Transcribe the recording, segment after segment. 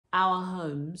our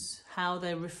homes, how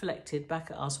they're reflected back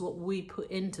at us, what we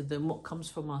put into them, what comes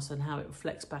from us and how it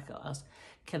reflects back at us,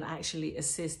 can actually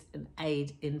assist and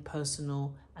aid in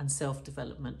personal and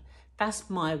self-development. That's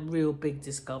my real big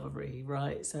discovery,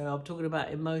 right? So I'm talking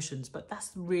about emotions, but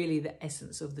that's really the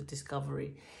essence of the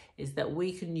discovery, is that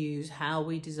we can use how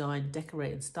we design,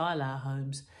 decorate and style our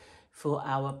homes for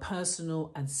our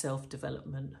personal and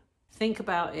self-development. Think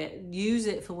about it, use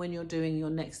it for when you're doing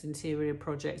your next interior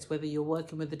project, whether you're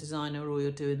working with a designer or you're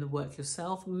doing the work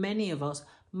yourself. Many of us,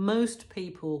 most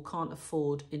people can't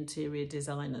afford interior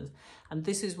designers. And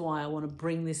this is why I want to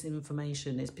bring this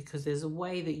information, is because there's a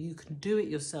way that you can do it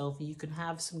yourself. You can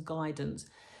have some guidance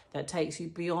that takes you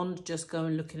beyond just go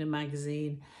and look in a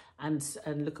magazine and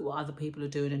look at what other people are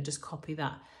doing and just copy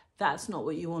that. That's not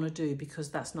what you want to do, because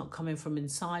that's not coming from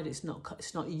inside. It's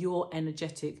not your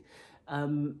energetic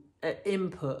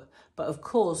input. But of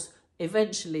course,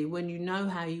 eventually, when you know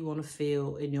how you want to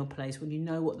feel in your place, when you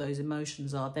know what those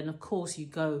emotions are, then of course you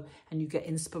go and you get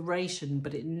inspiration,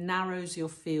 but it narrows your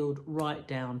field right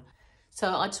down.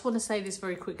 So I just want to say this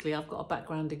very quickly. I've got a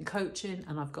background in coaching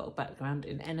and I've got a background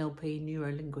in NLP,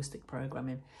 neuro-linguistic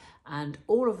programming. And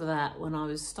all of that, when I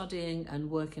was studying and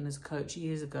working as a coach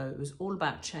years ago, it was all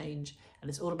about change and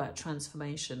it's all about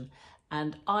transformation.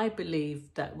 And I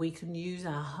believe that we can use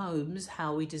our homes,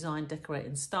 how we design, decorate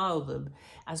and style them,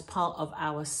 as part of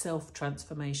our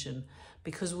self-transformation,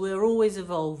 because we're always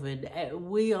evolving.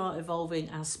 We are evolving,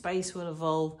 our space will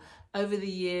evolve. Over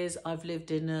the years, I've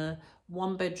lived in a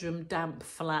one-bedroom damp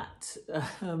flat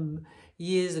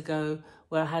years ago,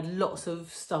 where I had lots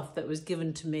of stuff that was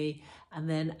given to me. And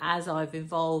then as I've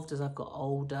evolved, as I've got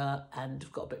older and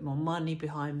got a bit more money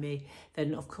behind me,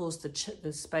 then of course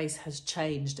the space has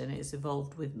changed and it's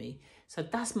evolved with me. So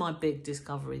that's my big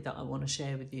discovery that I want to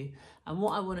share with you. And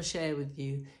what I want to share with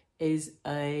you is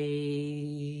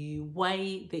a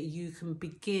way that you can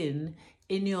begin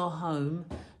in your home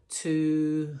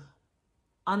to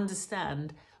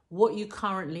understand what you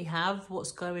currently have,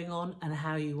 what's going on, and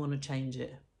how you want to change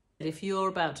it. If you're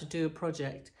about to do a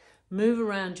project, move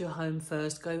around your home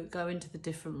first, go into the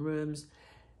different rooms,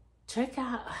 check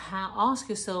out ask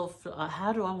yourself,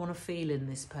 how do I want to feel in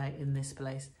this place?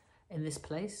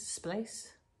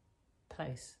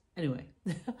 Anyway,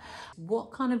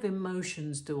 what kind of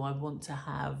emotions do I want to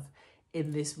have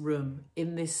in this room,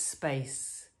 in this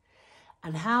space?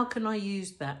 And how can I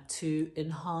use that to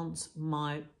enhance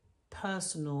my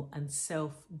personal and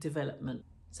self-development?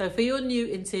 So for your new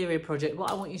interior project, what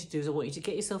I want you to do is I want you to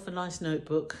get yourself a nice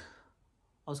notebook.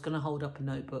 I was going to hold up a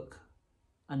notebook,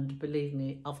 and believe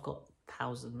me, I've got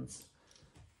thousands.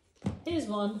 Here's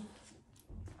one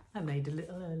I made a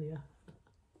little earlier.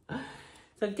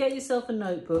 So get yourself a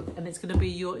notebook, and it's going to be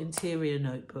your interior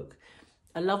notebook.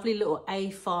 A lovely little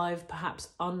A5, perhaps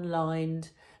unlined,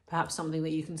 perhaps something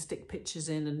that you can stick pictures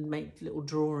in and make little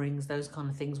drawings. Those kind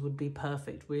of things would be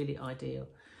perfect, really ideal.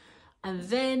 And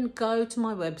then go to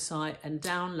my website and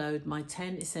download my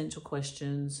 10 essential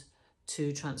questions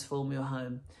to transform your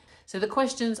home. So the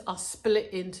questions are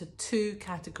split into two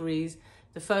categories.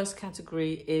 The first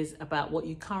category is about what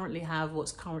you currently have,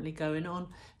 what's currently going on.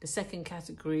 The second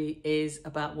category is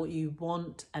about what you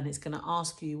want, and it's going to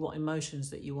ask you what emotions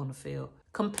that you want to feel.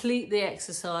 Complete the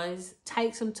exercise,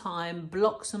 take some time,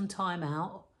 block some time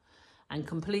out and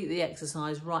complete the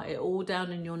exercise. Write it all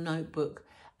down in your notebook.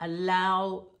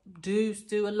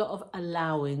 Do a lot of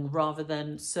allowing rather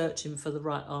than searching for the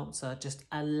right answer. Just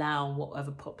allow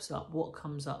whatever pops up, what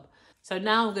comes up. So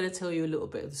now I'm going to tell you a little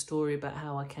bit of the story about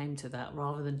how I came to that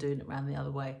rather than doing it around the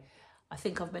other way. I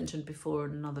think I've mentioned before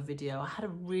in another video, I had a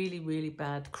really, really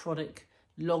bad chronic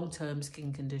long-term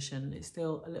skin condition. It's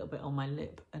still a little bit on my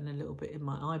lip and a little bit in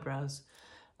my eyebrows,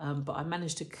 but I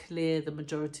managed to clear the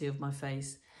majority of my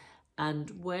face.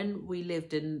 And when we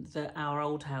lived in our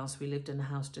old house, we lived in a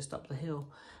house just up the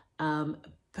hill,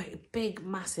 big,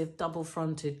 massive,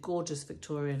 double-fronted, gorgeous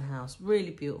Victorian house, really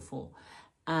beautiful.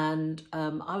 And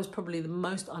I was probably the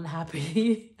most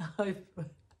unhappy. I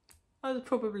was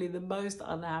probably the most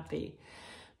unhappy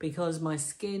because my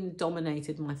skin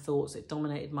dominated my thoughts, it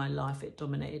dominated my life, it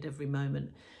dominated every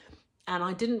moment. And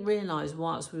I didn't realise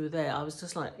whilst we were there, I was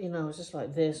just like, I was just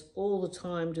like this all the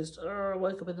time, just I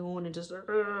woke up in the morning, just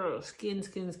skin.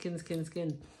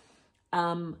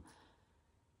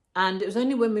 And it was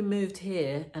only when we moved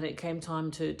here and it came time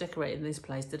to decorate in this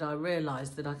place that I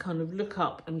realised that I kind of look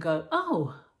up and go,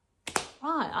 oh,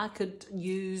 right, I could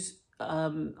use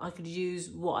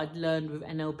what I'd learned with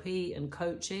NLP and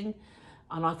coaching,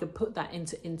 and I could put that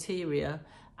into interior,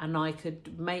 and I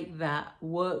could make that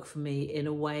work for me in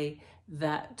a way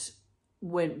that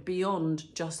went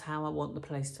beyond just how I want the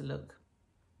place to look.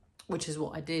 which is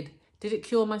what I did. Did it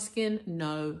cure my skin?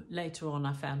 No. Later on,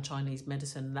 I found Chinese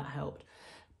medicine and that helped.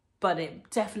 But it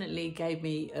definitely gave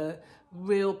me a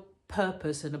real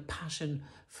purpose and a passion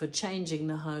for changing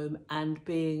the home and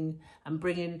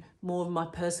bringing more of my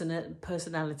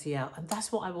personality out. And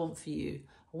that's what I want for you.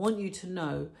 I want you to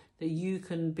know that you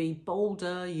can be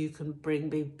bolder, you can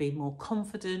be more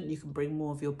confident, you can bring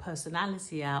more of your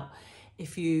personality out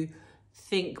if you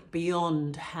think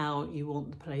beyond how you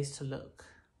want the place to look.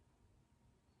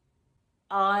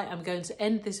 I am going to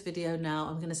end this video now.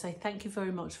 I'm going to say thank you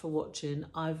very much for watching.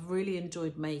 I've really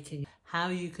enjoyed making how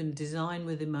you can design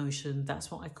with emotion.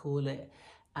 That's what I call it,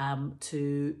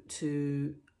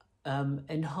 to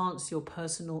enhance your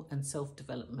personal and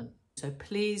self-development. So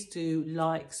please do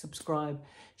like, subscribe,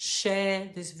 share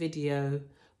this video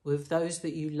with those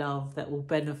that you love that will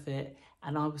benefit.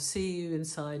 And I will see you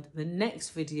inside the next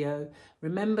video.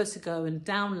 Remember to go and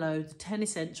download the 10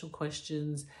 essential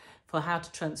questions for how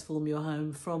to transform your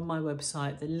home from my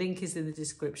website. The link is in the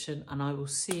description, and I will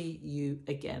see you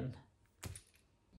again.